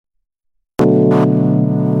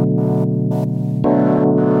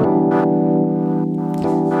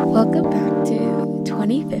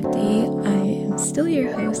2050. I am still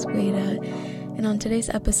your host, Wada, and on today's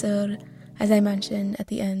episode, as I mentioned at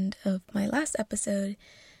the end of my last episode,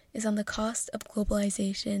 is on the cost of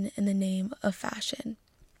globalization in the name of fashion.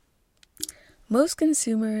 Most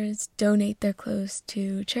consumers donate their clothes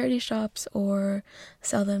to charity shops or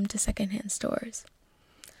sell them to secondhand stores.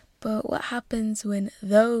 But what happens when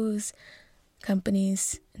those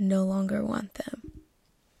companies no longer want them?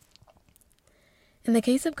 In the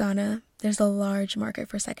case of Ghana, there's a large market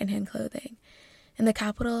for secondhand clothing. And the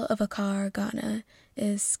capital of Accra, Ghana,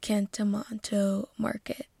 is Kantamanto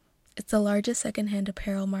Market. It's the largest secondhand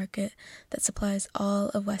apparel market that supplies all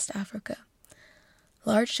of West Africa.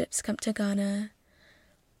 Large ships come to Ghana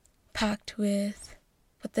packed with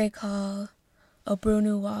what they call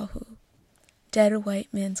obroni wawu, dead white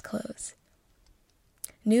man's clothes.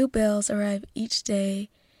 New bales arrive each day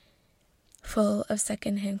full of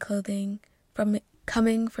secondhand clothing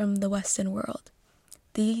coming from the Western world.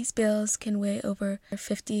 These bales can weigh over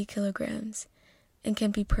 50 kilograms and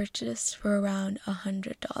can be purchased for around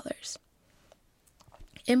 $100.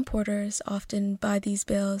 Importers often buy these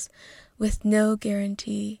bales with no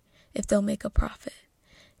guarantee if they'll make a profit,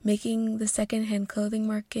 making the secondhand clothing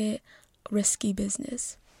market a risky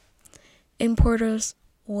business. Importers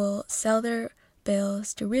will sell their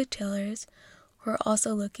bales to retailers who are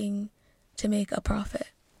also looking to make a profit.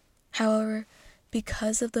 However,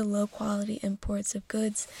 because of the low quality imports of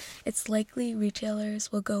goods, it's likely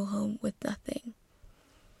retailers will go home with nothing.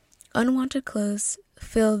 Unwanted clothes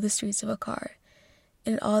fill the streets of Accra,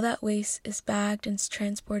 and all that waste is bagged and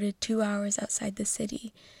transported 2 hours outside the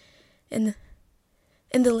city. And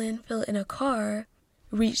the landfill in Accra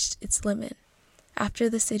reached its limit after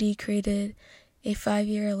the city created a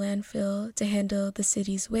 5-year landfill to handle the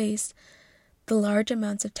city's waste. The large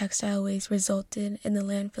amounts of textile waste resulted in the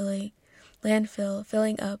landfill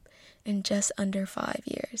filling up in just under 5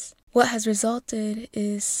 years. What has resulted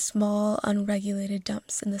is small, unregulated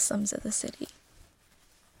dumps in the slums of the city.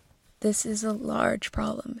 This is a large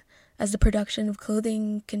problem. As the production of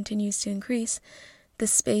clothing continues to increase, the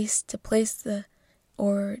space to place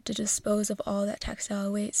or to dispose of all that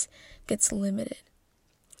textile waste gets limited.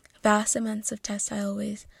 Vast amounts of textile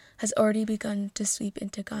waste has already begun to sweep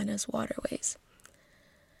into Ghana's waterways.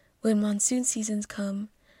 When monsoon seasons come,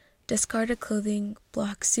 discarded clothing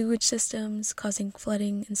blocks sewage systems, causing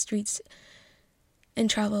flooding in streets and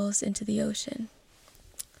travels into the ocean.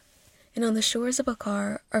 And on the shores of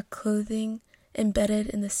Accra are clothing embedded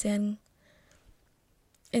in the sand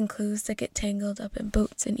and clothes that get tangled up in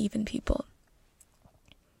boats and even people.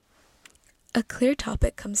 A clear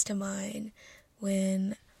topic comes to mind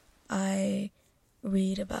when I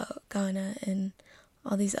read about Ghana and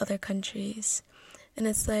all these other countries, and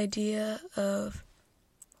it's the idea of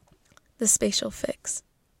the spatial fix.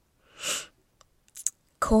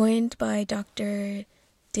 Coined by Dr.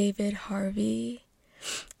 David Harvey,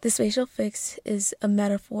 the spatial fix is a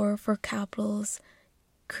metaphor for capital's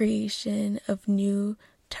creation of new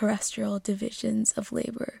terrestrial divisions of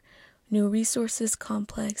labor, new resources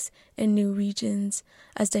complex, and new regions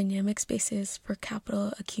as dynamic spaces for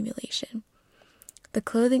capital accumulation. The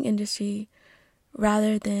clothing industry,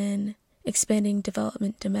 rather than expanding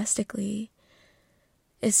development domestically,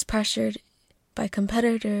 is pressured by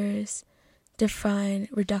competitors to find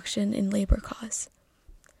reduction in labor costs.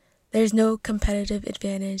 There's no competitive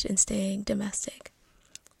advantage in staying domestic.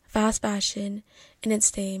 Fast fashion, in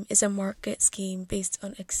its name, is a market scheme based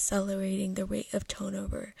on accelerating the rate of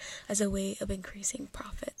turnover as a way of increasing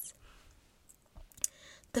profits.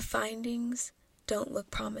 The findings don't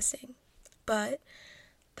look promising, but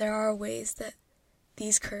there are ways that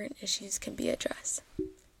these current issues can be addressed.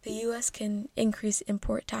 The U.S. can increase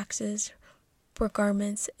import taxes for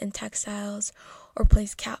garments and textiles or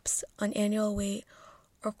place caps on annual weight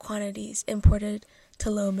or quantities imported to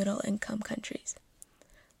low-middle income countries.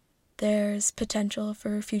 There's potential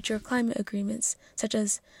for future climate agreements, such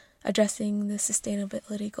as addressing the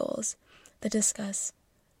sustainability goals that discuss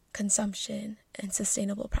consumption and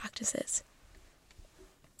sustainable practices.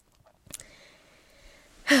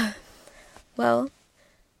 Well,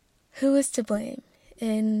 who is to blame?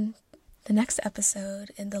 In the next episode,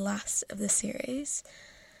 in the last of the series,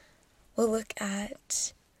 we'll look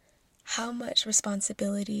at how much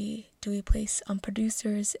responsibility do we place on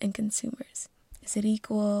producers and consumers. Is it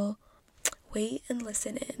equal? Wait and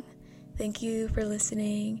listen in. Thank you for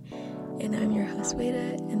listening, and I'm your host,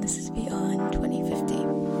 Wada, and this is Beyond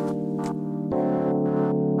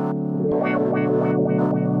 2050.